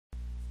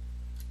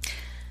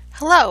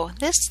Hello,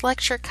 this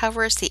lecture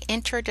covers the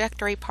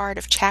introductory part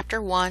of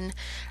Chapter 1,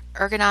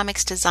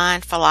 Ergonomics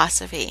Design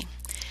Philosophy.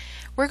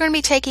 We're going to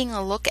be taking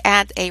a look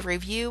at a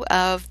review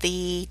of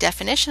the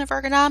definition of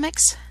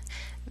ergonomics,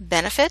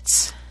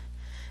 benefits,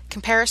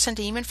 comparison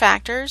to human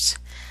factors,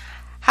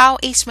 how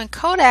Eastman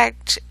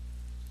Kodak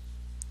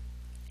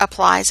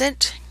applies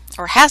it,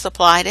 or has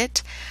applied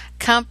it,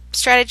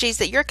 strategies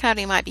that your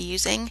company might be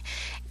using,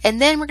 and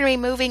then we're going to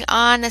be moving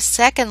on. A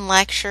second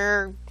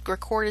lecture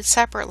recorded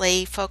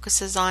separately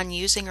focuses on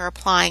using or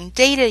applying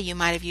data you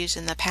might have used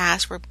in the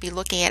past. We'll be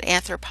looking at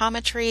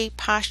anthropometry,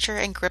 posture,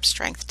 and grip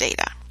strength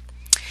data.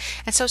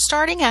 And so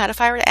starting out, if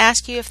I were to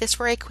ask you if this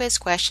were a quiz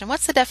question,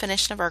 what's the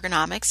definition of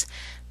ergonomics?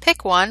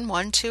 Pick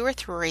one, two, or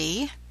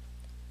three.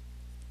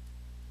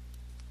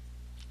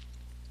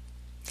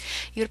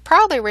 You would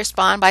probably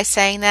respond by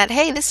saying that,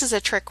 hey, this is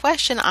a trick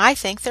question. I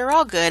think they're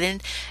all good.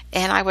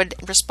 And I would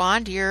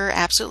respond, you're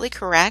absolutely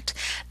correct.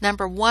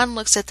 Number one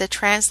looks at the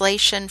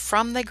translation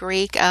from the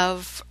Greek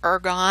of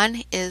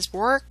ergon is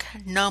work,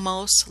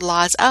 nomos,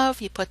 laws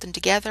of. You put them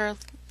together,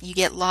 you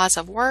get laws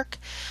of work,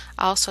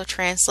 also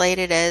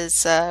translated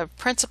as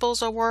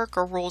principles of work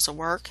or rules of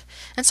work.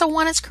 And so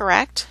one is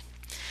correct.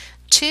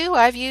 Two,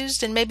 I've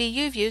used, and maybe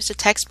you've used, a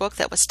textbook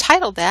that was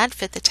titled that,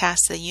 Fit the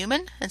Task to the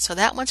Human, and so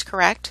that one's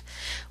correct.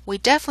 We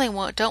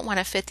definitely don't want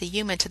to fit the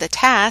human to the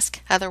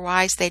task,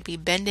 otherwise they'd be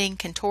bending,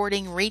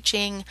 contorting,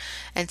 reaching,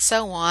 and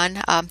so on,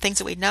 things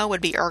that we know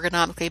would be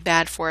ergonomically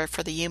bad for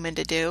the human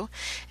to do.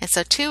 And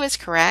so two is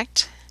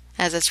correct,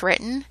 as it's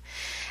written.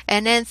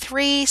 And then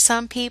three,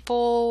 some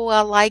people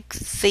like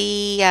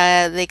the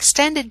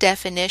extended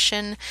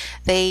definition.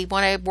 They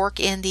want to work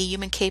in the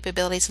human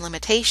capabilities and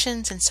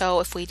limitations. And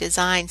so if we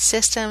design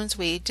systems,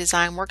 we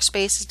design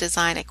workspaces,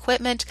 design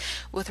equipment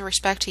with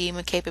respect to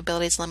human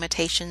capabilities and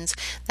limitations,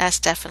 that's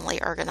definitely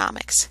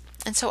ergonomics.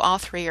 And so all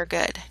three are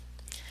good.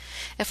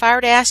 If I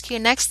were to ask you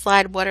next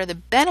slide, what are the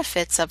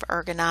benefits of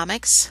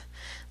ergonomics?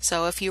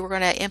 So if you were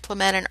going to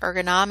implement an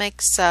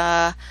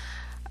ergonomics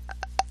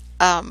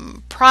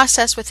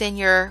process within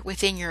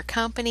your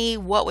company,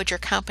 what would your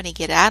company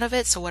get out of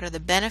it? So what are the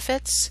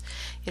benefits?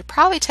 You'd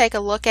probably take a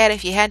look at,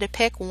 if you had to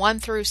pick 1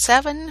 through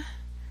 7,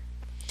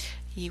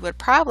 you would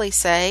probably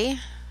say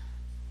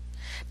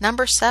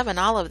number 7,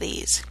 all of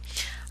these.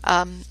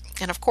 And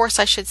of course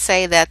I should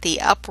say that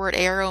the upward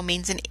arrow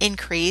means an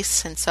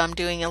increase, and so I'm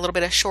doing a little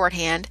bit of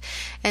shorthand.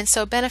 And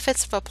so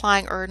benefits of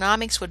applying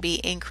ergonomics would be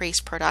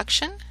increased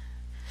production.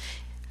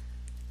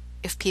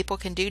 If people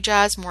can do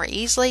jobs more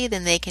easily,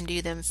 then they can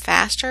do them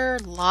faster,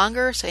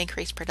 longer, so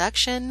increase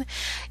production.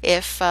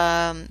 If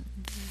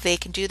they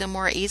can do them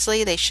more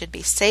easily, they should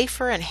be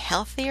safer and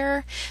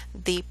healthier.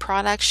 The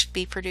product should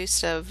be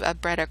produced of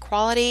better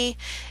quality.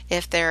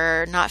 If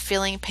they're not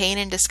feeling pain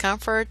and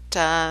discomfort,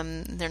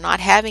 they're not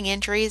having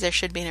injuries, there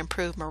should be an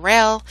improved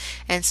morale.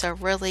 And so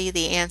really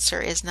the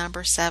answer is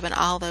number 7.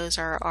 All those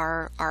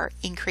are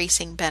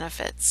increasing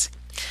benefits.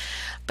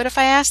 But if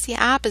I ask the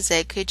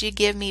opposite, could you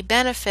give me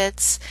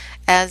benefits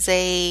as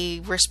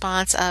a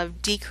response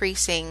of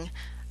decreasing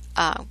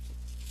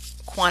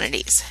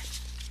quantities?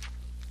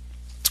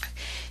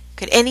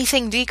 Could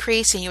anything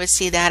decrease, and you would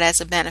see that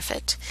as a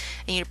benefit?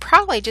 And you'd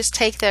probably just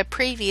take the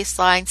previous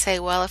slide and say,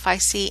 well, if I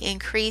see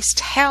increased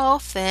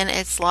health, then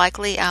it's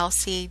likely I'll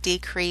see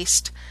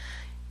decreased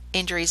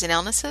injuries and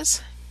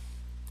illnesses.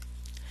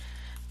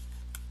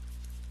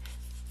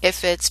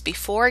 If it's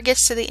before it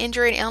gets to the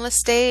injury and illness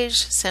stage,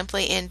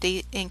 simply in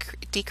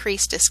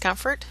decreased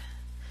discomfort,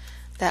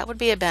 that would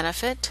be a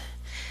benefit.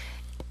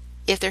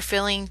 If they're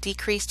feeling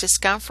decreased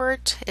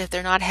discomfort, if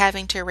they're not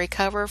having to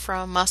recover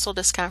from muscle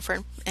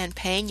discomfort and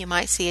pain, you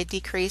might see a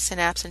decrease in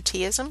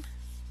absenteeism.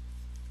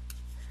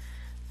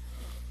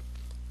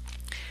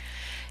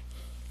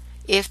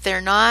 If they're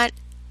not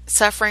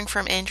suffering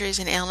from injuries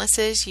and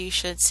illnesses, you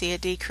should see a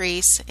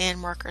decrease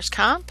in workers'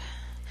 comp.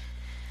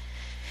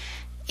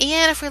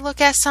 And if we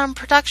look at some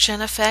production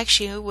effects,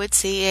 you would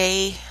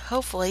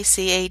hopefully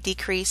see a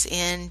decrease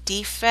in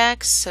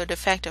defects, so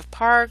defective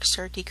parts,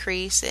 or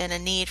decrease in a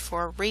need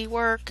for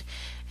rework,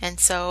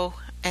 and so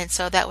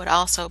that would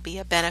also be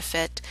a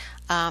benefit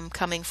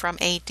coming from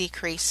a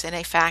decrease in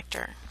a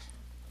factor.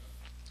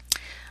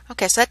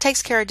 Okay, so that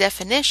takes care of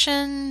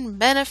definition,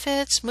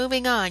 benefits.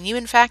 Moving on,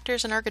 human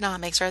factors and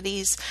ergonomics. Are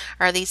these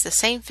the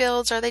same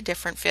fields? Are they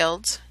different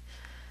fields?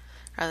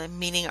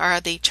 Meaning,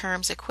 are the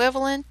terms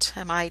equivalent?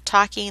 Am I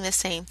talking the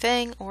same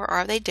thing, or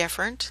are they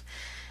different?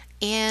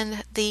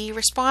 And the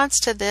response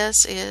to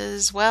this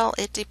is, well,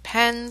 it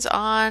depends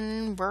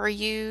on where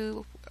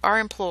you are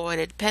employed.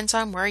 It depends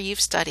on where you've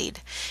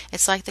studied.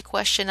 It's like the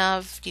question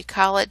of, do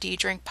you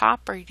drink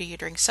pop or do you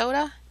drink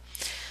soda?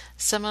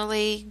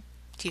 Similarly,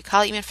 do you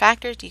call it human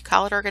factors? Do you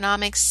call it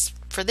ergonomics?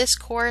 For this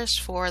course,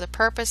 for the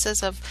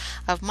purposes of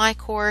my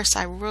course,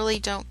 I really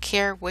don't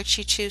care which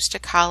you choose to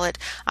call it.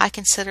 I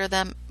consider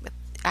them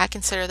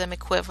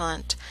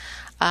equivalent.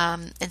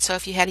 And so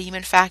if you had a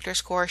human factors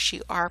course,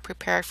 you are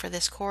prepared for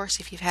this course.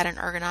 If you've had an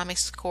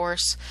ergonomics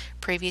course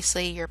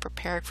previously, you're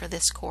prepared for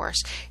this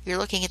course. You're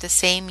looking at the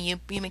same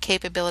human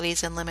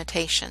capabilities and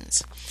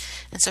limitations.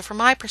 And so from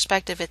my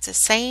perspective, it's the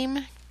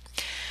same.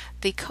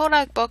 The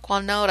Kodak book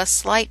will note a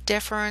slight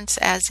difference,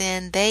 as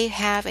in they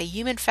have a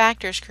human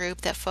factors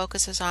group that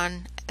focuses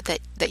on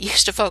that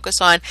used to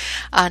focus on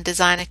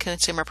design of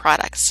consumer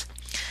products.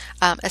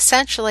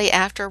 Essentially,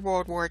 after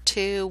World War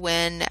II,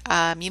 when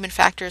human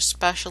factors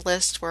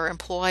specialists were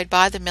employed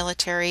by the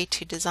military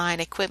to design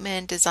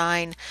equipment,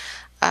 design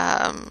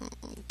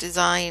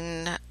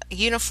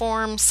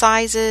uniform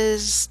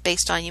sizes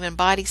based on human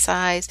body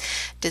size,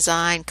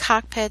 design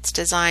cockpits,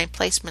 design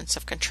placements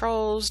of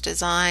controls,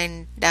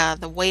 design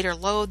the weight or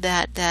load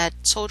that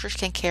soldiers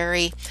can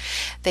carry.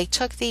 They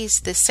took the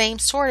same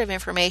sort of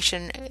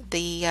information.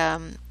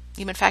 The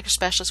human factor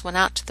specialists went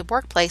out to the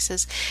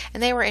workplaces,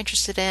 and they were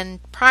interested in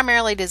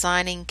primarily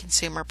designing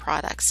consumer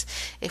products.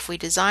 If we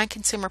design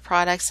consumer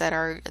products that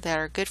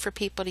are good for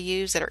people to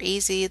use, that are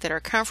easy, that are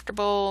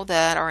comfortable,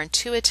 that are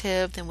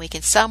intuitive, then we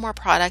can sell more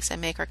products and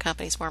make our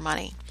companies more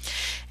money.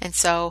 And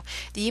so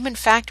the human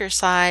factor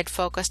side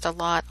focused a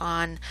lot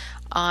on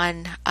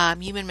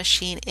human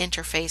machine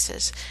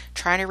interfaces,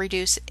 trying to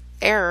reduce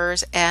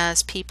errors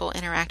as people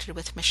interacted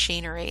with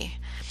machinery.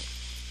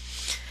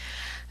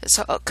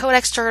 So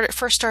Kodak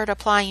first started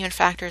applying human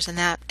factors in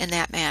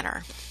that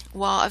manner.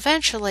 Well,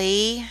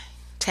 eventually,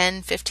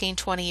 10, 15,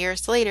 20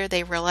 years later,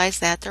 they realized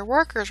that their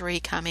workers were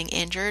becoming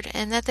injured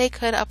and that they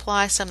could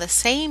apply some of the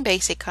same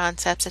basic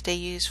concepts that they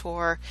use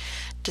for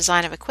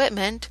design of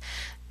equipment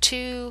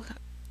to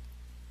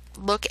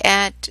look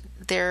at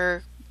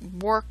their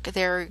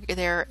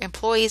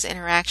employees'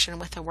 interaction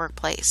with the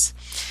workplace.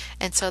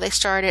 And so they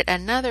started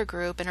another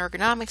group, an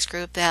ergonomics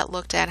group, that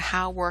looked at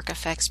how work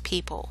affects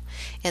people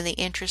in the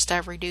interest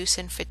of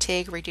reducing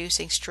fatigue,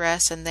 reducing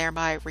stress, and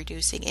thereby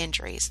reducing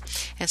injuries.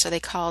 And so they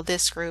called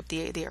this group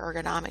the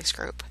ergonomics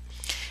group.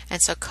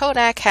 And so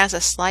Kodak has a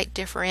slight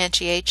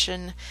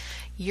differentiation.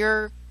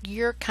 Your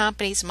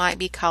companies might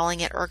be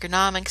calling it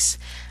ergonomics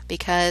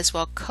because,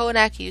 well,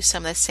 Kodak used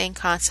some of the same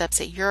concepts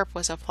that Europe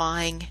was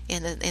applying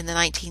in the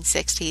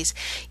 1960s.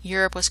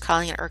 Europe was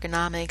calling it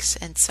ergonomics,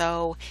 and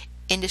so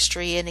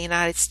industry in the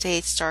United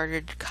States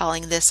started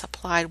calling this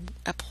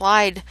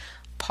applied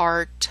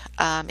part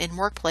in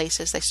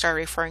workplaces. They started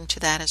referring to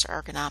that as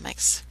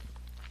ergonomics.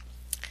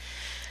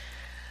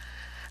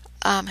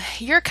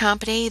 Your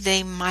company,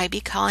 they might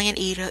be calling it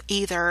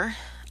either.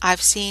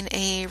 I've seen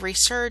a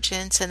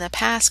resurgence in the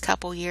past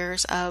couple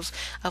years of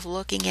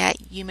looking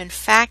at human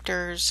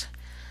factors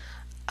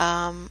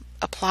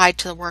applied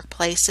to the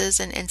workplaces,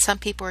 and some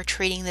people are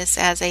treating this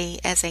as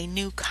a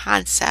new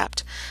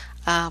concept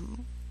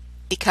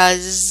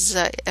because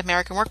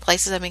American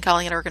workplaces have been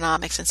calling it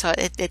ergonomics, and so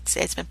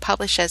it's been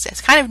published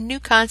as kind of new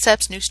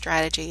concepts, new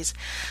strategies,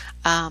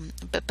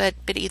 but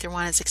either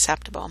one is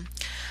acceptable.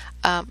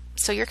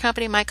 So your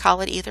company might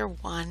call it either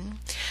one,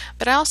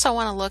 but I also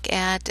want to look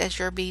at, as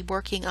you'll be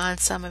working on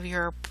some of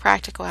your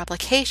practical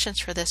applications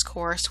for this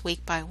course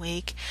week by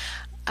week,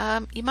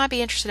 you might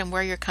be interested in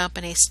where your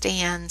company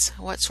stands,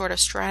 what sort of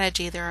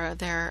strategy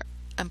they're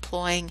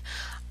employing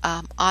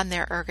on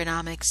their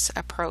ergonomics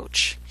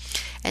approach.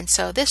 And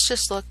so this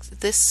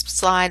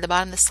slide, the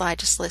bottom of the slide,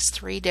 just lists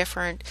three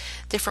different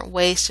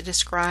ways to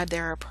describe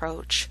their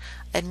approach,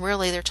 and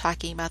really they're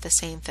talking about the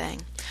same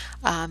thing.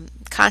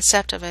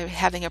 Concept of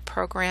having a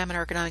program, an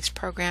ergonomics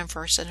program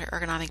versus an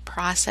ergonomic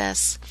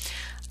process,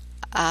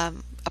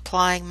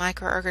 applying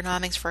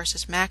microergonomics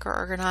versus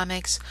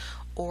macroergonomics,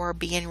 or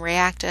being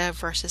reactive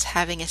versus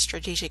having a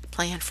strategic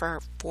plan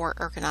for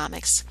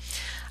ergonomics.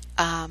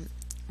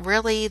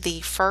 Really,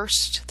 the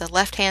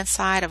left-hand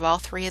side of all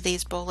three of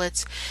these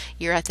bullets,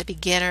 you're at the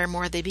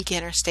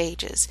beginner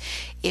stages.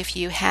 If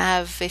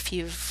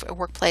a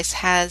workplace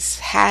has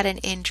had an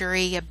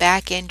injury, a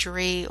back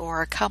injury,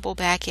 or a couple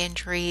back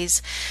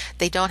injuries,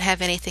 they don't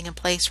have anything in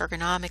place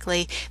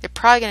ergonomically, they're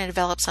probably going to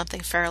develop something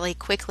fairly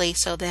quickly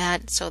so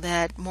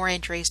that more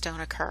injuries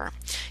don't occur,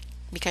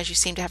 because you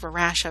seem to have a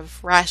rash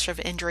of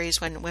injuries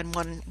when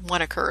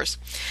one occurs.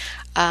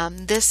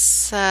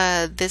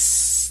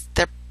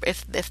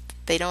 If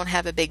they don't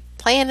have a big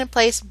plan in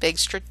place, big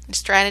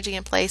strategy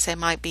in place, they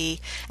might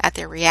be at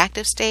their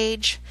reactive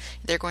stage.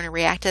 They're going to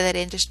react to that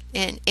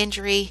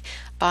injury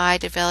by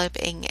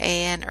developing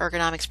an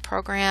ergonomics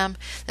program.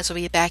 This will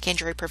be a back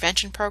injury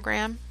prevention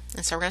program.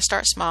 And so we're going to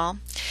start small.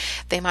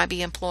 They might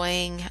be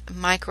employing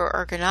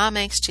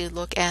microergonomics to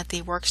look at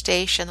the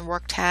workstation, the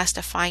work task,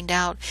 to find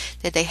out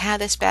did they have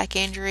this back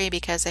injury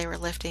because they were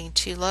lifting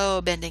too low,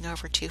 bending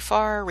over too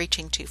far,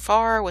 reaching too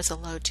far, was the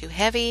load too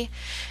heavy?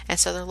 And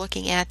so they're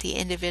looking at the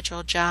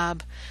individual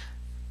job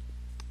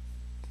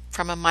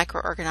from a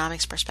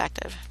microergonomics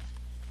perspective.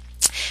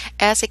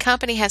 As a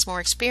company has more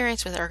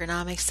experience with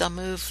ergonomics,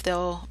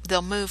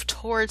 they'll move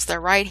towards the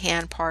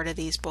right-hand part of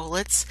these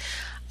bullets.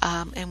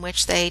 in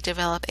which they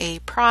develop a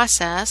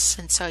process.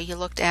 And so you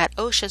looked at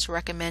OSHA's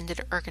recommended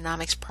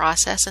ergonomics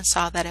process and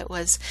saw that it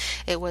was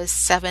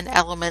 7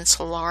 elements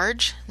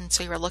large. And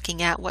so you were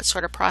looking at what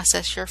sort of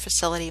process your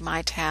facility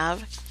might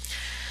have.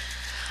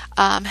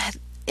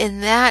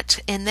 In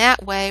that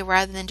way,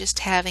 rather than just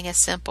having a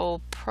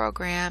simple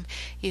program,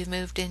 you've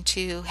moved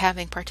into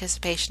having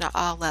participation at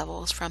all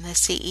levels, from the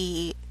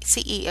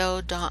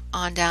CEO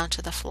on down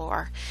to the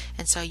floor.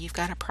 And so you've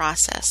got a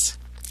process.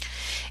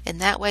 In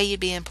that way, you'd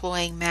be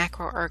employing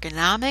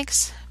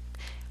macroergonomics,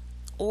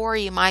 or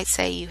you might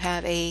say you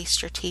have a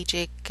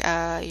strategic,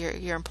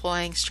 you're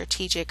employing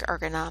strategic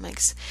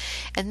ergonomics.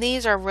 And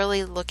these are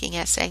really looking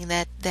at saying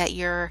that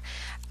you're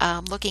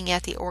looking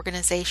at the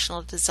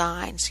organizational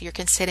design. So you're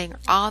considering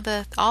all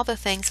the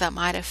things that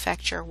might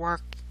affect your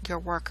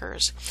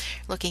workers.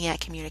 Looking at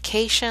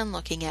communication,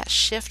 looking at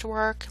shift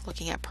work,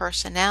 looking at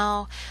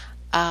personnel,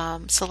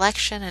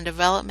 selection and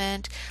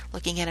development,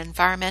 looking at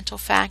environmental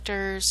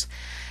factors,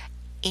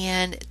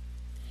 and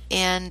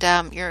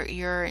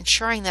you're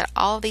ensuring that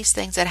all of these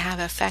things that have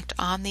effect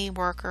on the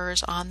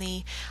workers, on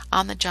the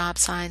job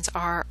signs,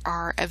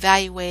 are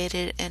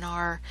evaluated and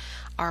are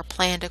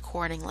planned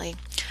accordingly.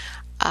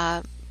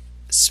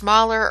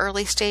 Smaller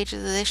early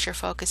stages of this, you're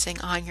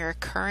focusing on your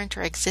current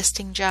or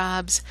existing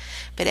jobs,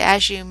 but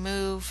as you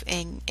move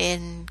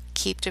and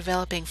keep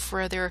developing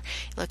further,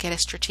 you look at a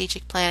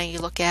strategic planning, you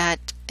look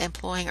at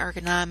employing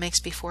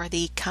ergonomics before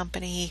the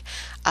company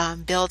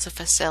builds a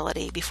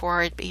facility,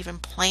 before it even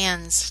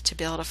plans to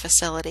build a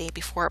facility,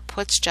 before it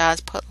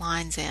put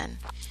lines in.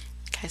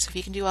 Okay, so if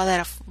you can do all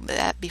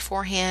that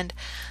beforehand,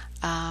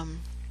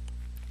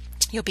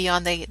 you'll be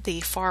on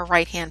the far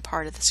right hand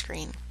part of the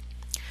screen.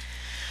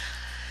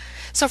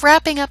 So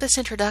wrapping up this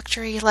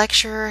introductory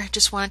lecture,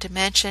 just wanted to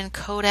mention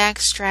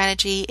Kodak's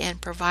strategy in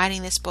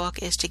providing this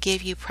book is to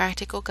give you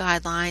practical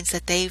guidelines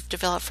that they've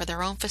developed for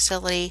their own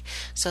facility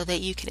so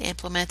that you can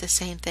implement the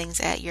same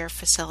things at your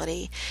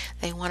facility.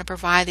 They want to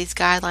provide these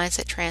guidelines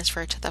that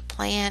transfer to the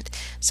plant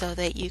so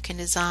that you can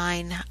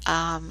design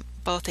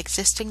both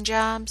existing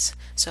jobs,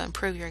 so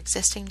improve your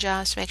existing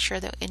jobs to make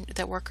sure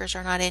that workers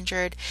are not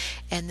injured,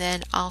 and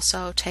then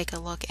also take a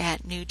look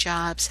at new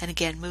jobs, and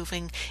again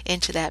moving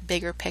into that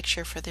bigger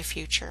picture for the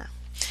future.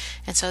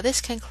 And so this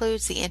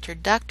concludes the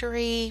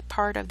introductory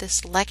part of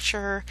this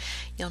lecture.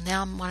 You'll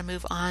now want to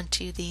move on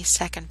to the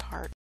second part.